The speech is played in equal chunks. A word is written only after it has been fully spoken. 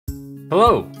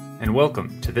Hello, and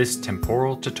welcome to this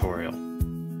temporal tutorial.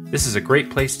 This is a great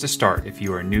place to start if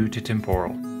you are new to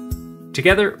temporal.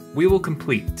 Together, we will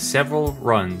complete several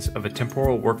runs of a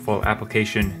temporal workflow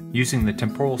application using the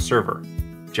temporal server,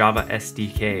 Java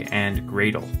SDK, and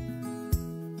Gradle.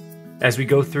 As we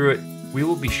go through it, we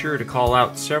will be sure to call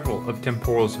out several of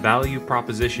temporal's value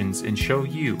propositions and show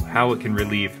you how it can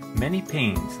relieve many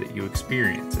pains that you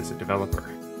experience as a developer.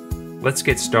 Let's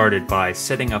get started by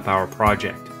setting up our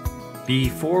project.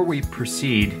 Before we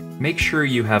proceed, make sure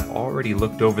you have already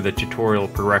looked over the tutorial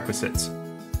prerequisites.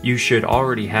 You should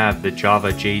already have the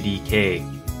Java JDK,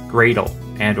 Gradle,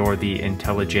 and/or the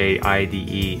IntelliJ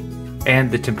IDE,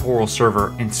 and the temporal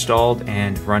server installed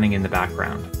and running in the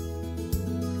background.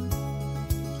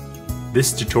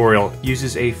 This tutorial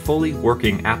uses a fully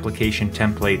working application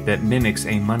template that mimics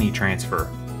a money transfer.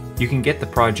 You can get the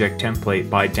project template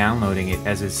by downloading it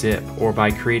as a zip or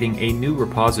by creating a new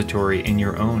repository in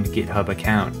your own GitHub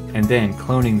account and then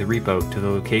cloning the repo to the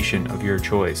location of your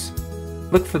choice.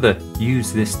 Look for the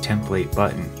Use This Template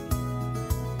button.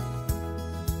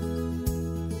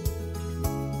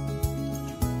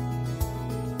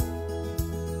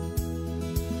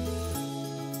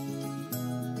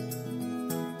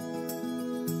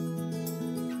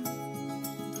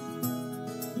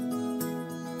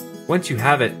 Once you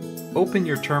have it, open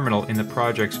your terminal in the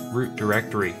project's root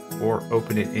directory or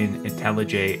open it in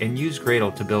IntelliJ and use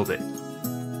Gradle to build it.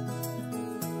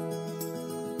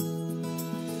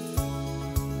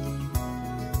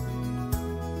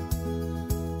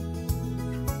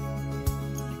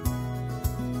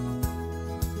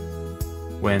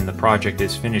 When the project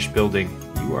is finished building,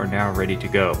 you are now ready to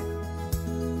go.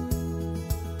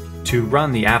 To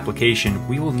run the application,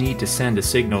 we will need to send a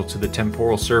signal to the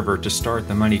temporal server to start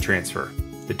the money transfer.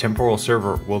 The temporal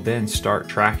server will then start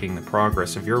tracking the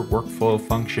progress of your workflow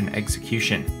function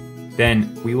execution.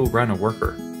 Then we will run a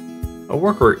worker. A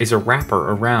worker is a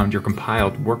wrapper around your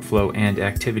compiled workflow and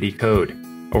activity code.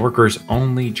 A worker's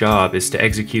only job is to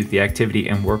execute the activity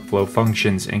and workflow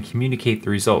functions and communicate the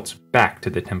results back to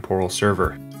the temporal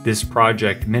server. This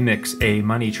project mimics a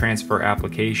money transfer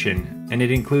application, and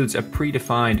it includes a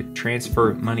predefined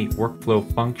transfer money workflow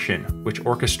function, which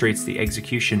orchestrates the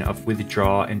execution of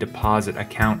withdraw and deposit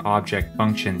account object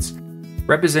functions,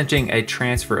 representing a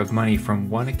transfer of money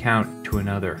from one account to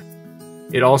another.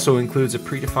 It also includes a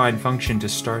predefined function to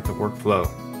start the workflow.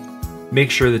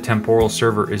 Make sure the temporal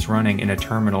server is running in a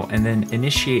terminal and then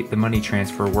initiate the money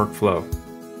transfer workflow.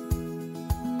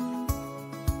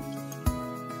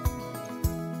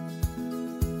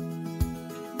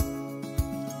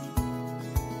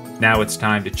 Now it's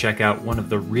time to check out one of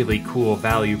the really cool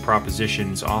value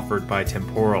propositions offered by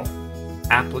Temporal: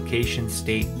 Application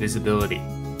State Visibility.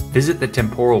 Visit the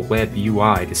Temporal Web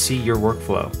UI to see your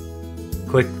workflow.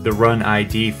 Click the Run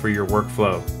ID for your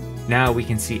workflow. Now we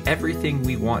can see everything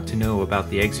we want to know about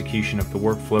the execution of the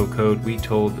workflow code we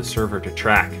told the server to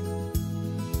track.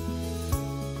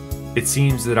 It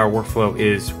seems that our workflow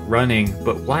is running,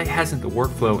 but why hasn't the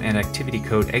workflow and activity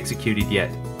code executed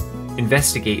yet?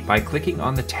 Investigate by clicking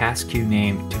on the task queue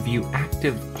name to view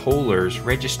active pollers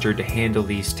registered to handle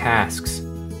these tasks.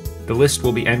 The list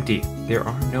will be empty. There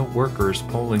are no workers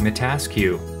polling the task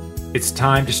queue. It's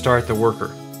time to start the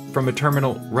worker. From a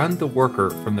terminal, run the worker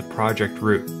from the project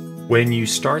root. When you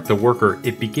start the worker,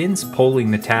 it begins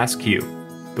polling the task queue.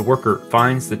 The worker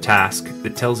finds the task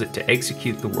that tells it to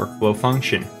execute the workflow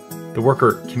function. The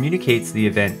worker communicates the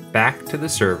event back to the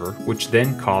server, which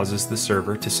then causes the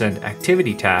server to send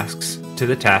activity tasks to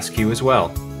the task queue as well.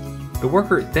 The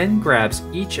worker then grabs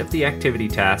each of the activity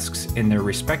tasks in their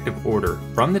respective order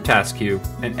from the task queue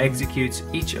and executes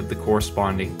each of the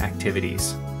corresponding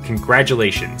activities.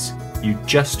 Congratulations! You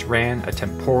just ran a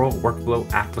temporal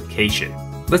workflow application.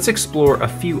 Let's explore a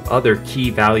few other key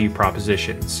value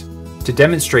propositions. To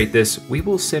demonstrate this, we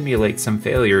will simulate some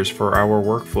failures for our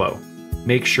workflow.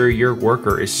 Make sure your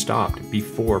worker is stopped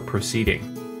before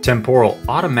proceeding. Temporal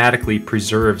automatically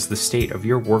preserves the state of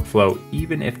your workflow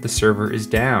even if the server is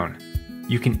down.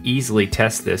 You can easily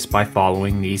test this by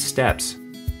following these steps.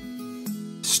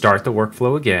 Start the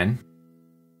workflow again.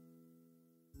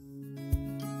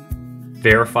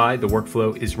 Verify the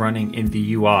workflow is running in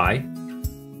the UI.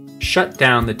 Shut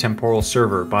down the temporal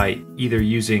server by either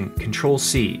using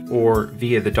Ctrl-C or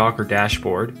via the Docker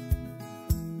dashboard.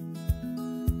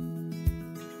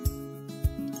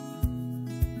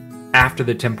 After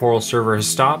the temporal server has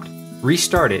stopped,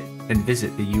 restart it and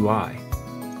visit the UI.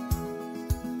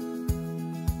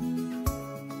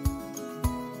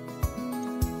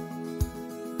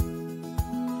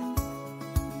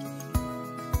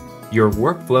 Your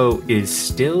workflow is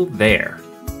still there.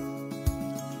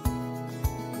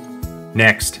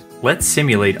 Next, let's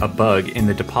simulate a bug in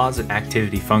the deposit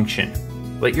activity function.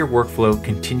 Let your workflow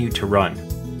continue to run.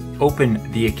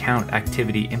 Open the account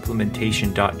activity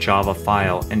implementation.java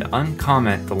file and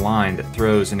uncomment the line that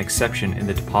throws an exception in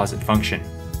the deposit function.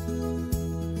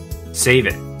 Save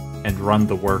it and run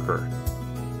the worker.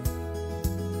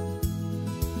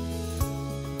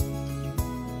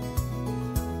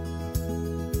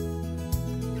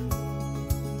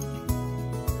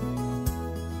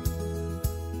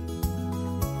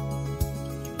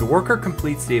 The worker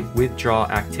completes the withdraw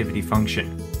activity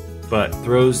function, but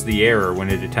throws the error when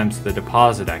it attempts the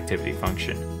deposit activity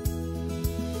function.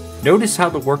 Notice how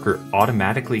the worker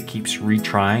automatically keeps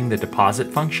retrying the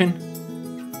deposit function?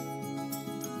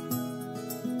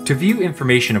 To view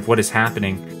information of what is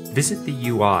happening, visit the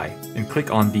UI and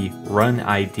click on the Run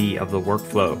ID of the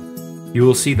workflow. You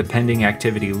will see the pending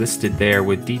activity listed there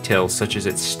with details such as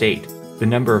its state, the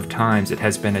number of times it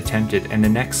has been attempted, and the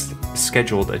next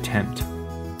scheduled attempt.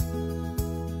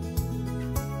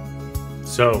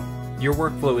 So, your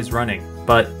workflow is running,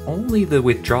 but only the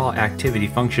withdraw activity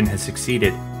function has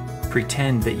succeeded.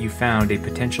 Pretend that you found a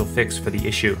potential fix for the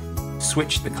issue.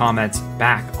 Switch the comments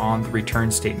back on the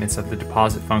return statements of the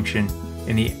deposit function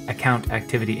in the account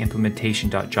activity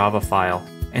implementation.java file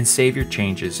and save your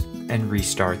changes and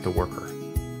restart the worker.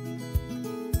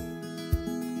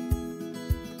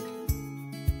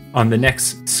 On the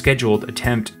next scheduled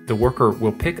attempt, the worker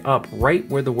will pick up right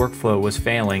where the workflow was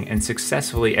failing and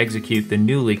successfully execute the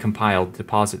newly compiled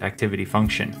deposit activity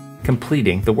function,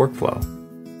 completing the workflow.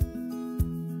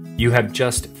 You have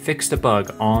just fixed a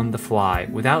bug on the fly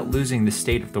without losing the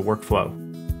state of the workflow.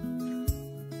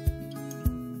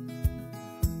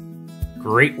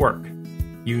 Great work!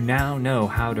 You now know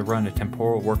how to run a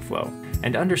temporal workflow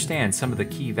and understand some of the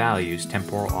key values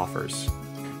temporal offers.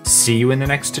 See you in the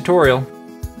next tutorial!